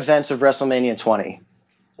main event of WrestleMania 20,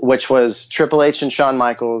 which was Triple H and Shawn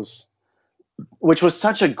Michaels, which was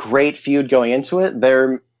such a great feud going into it.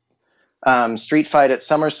 Their street fight at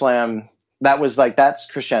SummerSlam,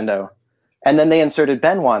 that's crescendo. And then they inserted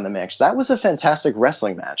Benoit in the mix. That was a fantastic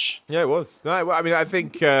wrestling match. Yeah, it was. No, I mean, I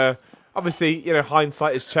think obviously,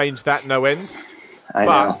 hindsight has changed that no end. I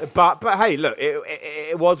know. But hey, look,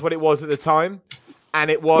 it was what it was at the time, and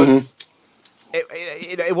it was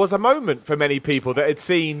it was a moment for many people that had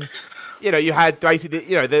seen. You had basically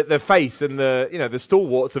the face and the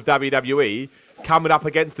stalwarts of WWE coming up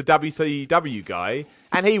against the WCW guy,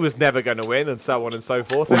 and he was never going to win, and so on and so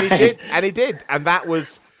forth, and he did, and that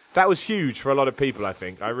was huge for a lot of people. I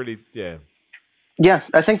think Yeah,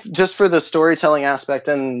 I think just for the storytelling aspect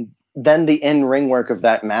and then the in-ring work of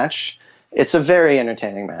that match, it's a very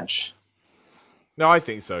entertaining match. No, I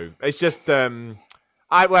think so. It's just, look,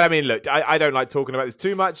 I don't like talking about this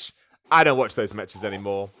too much. I don't watch those matches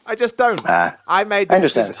anymore. I just don't. I made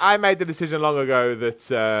the decision long ago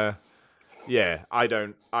that, I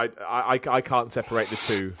don't. I can't separate the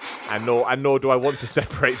two, and nor do I want to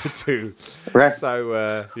separate the two. Right.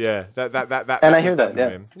 So that. And I hear that.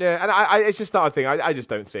 Yeah, and I it's just not a thing. I just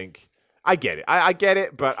don't think. I get it. I get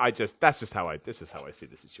it, but that's just how I see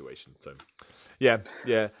the situation. So, yeah.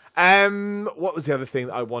 What was the other thing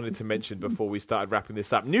that I wanted to mention before we started wrapping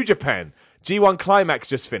this up? New Japan G1 Climax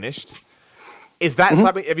just finished. Is that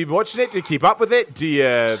something? Have you been watching it? Do you keep up with it? Do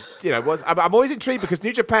you, I'm always intrigued because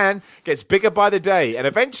New Japan gets bigger by the day, and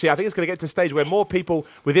eventually, I think it's going to get to a stage where more people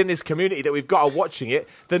within this community that we've got are watching it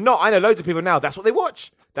than not. I know loads of people now. That's what they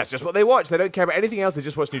watch. That's just what they watch. They don't care about anything else. They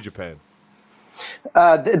just watch New Japan.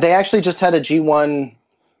 They actually just had a G1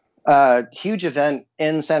 huge event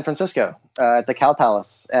in San Francisco at the Cow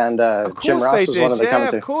Palace, and Jim Ross was one of the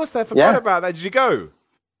commentators. Of course, they forgot about that. Did you go?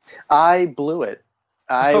 I blew it.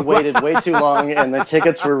 I waited way too long, and the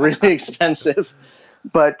tickets were really expensive.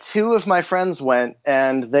 But two of my friends went,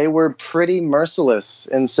 and they were pretty merciless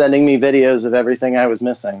in sending me videos of everything I was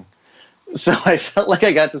missing. So I felt like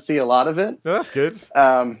I got to see a lot of it. No, that's good.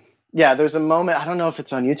 Yeah, there's a moment, I don't know if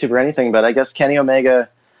it's on YouTube or anything, but I guess Kenny Omega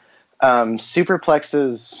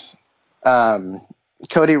superplexes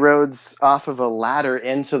Cody Rhodes off of a ladder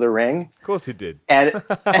into the ring. Of course he did. And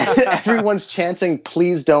everyone's chanting,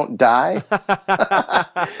 "Please don't die."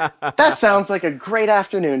 That sounds like a great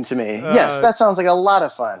afternoon to me. Yes, that sounds like a lot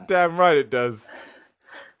of fun. Damn right it does.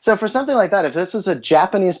 So for something like that, if this is a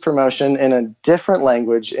Japanese promotion in a different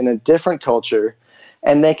language, in a different culture,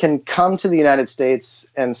 and they can come to the United States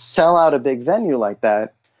and sell out a big venue like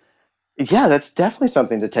that, yeah, that's definitely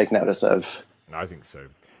something to take notice of. I think so.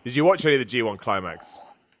 Did you watch any of the G1 Climax?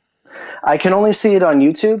 I can only see it on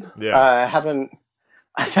YouTube. Yeah.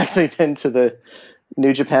 I've actually been to the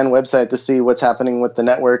New Japan website to see what's happening with the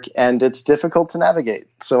network, and it's difficult to navigate.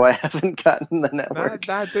 So I haven't gotten the network.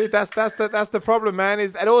 Dude, that's the problem, man.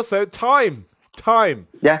 And also time.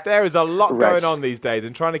 Yeah. There is a lot going on these days,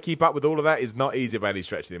 and trying to keep up with all of that is not easy by any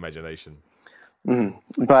stretch of the imagination.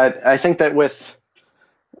 Mm-hmm. But I think that with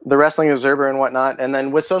the Wrestling Observer and whatnot, and then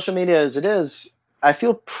with social media as it is, I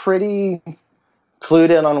feel pretty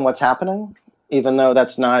clued in on what's happening, even though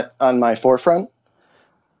that's not on my forefront.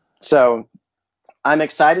 So I'm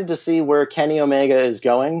excited to see where Kenny Omega is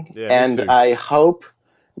going, and I hope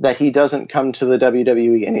that he doesn't come to the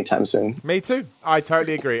WWE anytime soon. Me too. I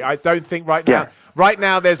totally agree. I don't think right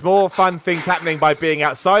now there's more fun things happening by being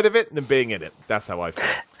outside of it than being in it. That's how I feel.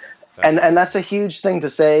 And that's a huge thing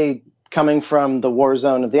to say coming from the war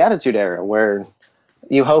zone of the Attitude Era, where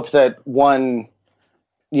you hope that one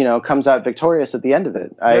comes out victorious at the end of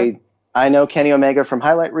it. Yeah. I know Kenny Omega from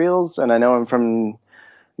highlight reels, and I know him from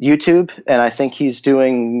YouTube, and I think he's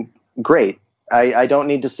doing great. I don't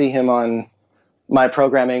need to see him on my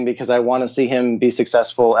programming because I want to see him be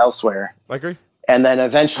successful elsewhere. I agree. And then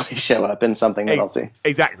eventually show up in something that I'll see.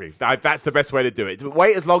 Exactly. That's the best way to do it.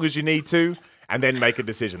 Wait as long as you need to, and then make a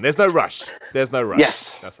decision. There's no rush.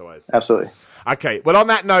 Yes. That's how I say. Absolutely. Okay. Well, on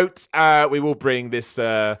that note, we will bring this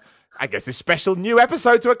I guess, this special new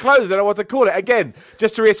episode to a close. I don't know what to call it. Again,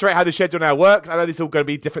 just to reiterate how the schedule now works, I know this is all going to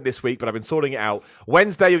be different this week, but I've been sorting it out.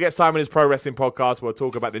 Wednesday, you'll get Simon's Pro Wrestling Podcast. We'll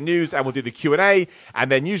talk about the news and we'll do the Q&A.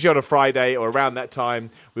 And then usually on a Friday or around that time,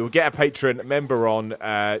 we will get a Patreon member on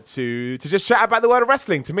to just chat about the world of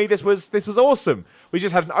wrestling. To me, this was awesome. We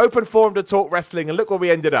just had an open forum to talk wrestling, and look where we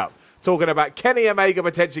ended up. Talking about Kenny Omega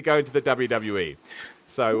potentially going to the WWE.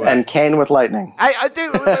 So, and Kane with Lightning. I do.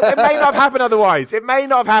 It may not have happened otherwise. It may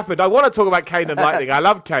not have happened. I want to talk about Kane and Lightning. I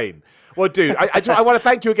love Kane. Well, dude, I want to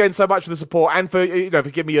thank you again so much for the support and for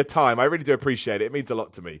giving me your time. I really do appreciate it. It means a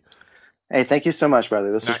lot to me. Hey, thank you so much,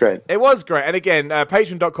 brother. This was great. It was great. And again,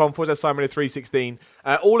 patreon.com/Simon316.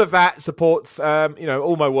 All of that supports,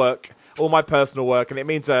 all my work. All my personal work, and it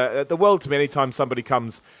means the world to me anytime somebody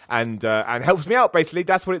comes and helps me out. Basically,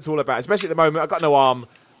 that's what it's all about. Especially at the moment, I've got no arm,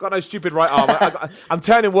 got no stupid right arm. I'm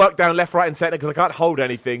turning work down left, right, and centre because I can't hold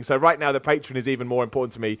anything. So right now, the Patreon is even more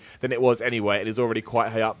important to me than it was anyway. It is already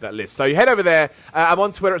quite high up that list. So you head over there. I'm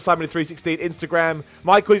on Twitter at Simon316, Instagram.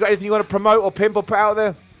 Michael, you got anything you want to promote or pimp or put out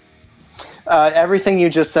there? Everything you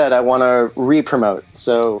just said, I want to re-promote.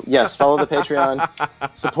 So, yes, follow the Patreon,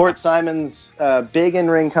 support Simon's big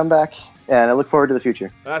in-ring comeback, and I look forward to the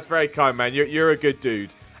future. That's very kind, man. You're a good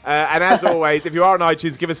dude. And as always, if you are on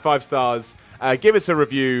iTunes, give us 5 stars, give us a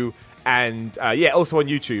review, and also on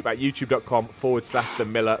YouTube at youtube.com/The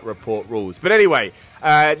Miller Report Rules. But anyway,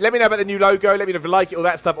 let me know about the new logo. Let me know if you like it, all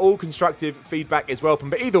that stuff. All constructive feedback is welcome.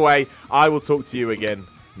 But either way, I will talk to you again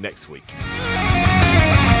next week.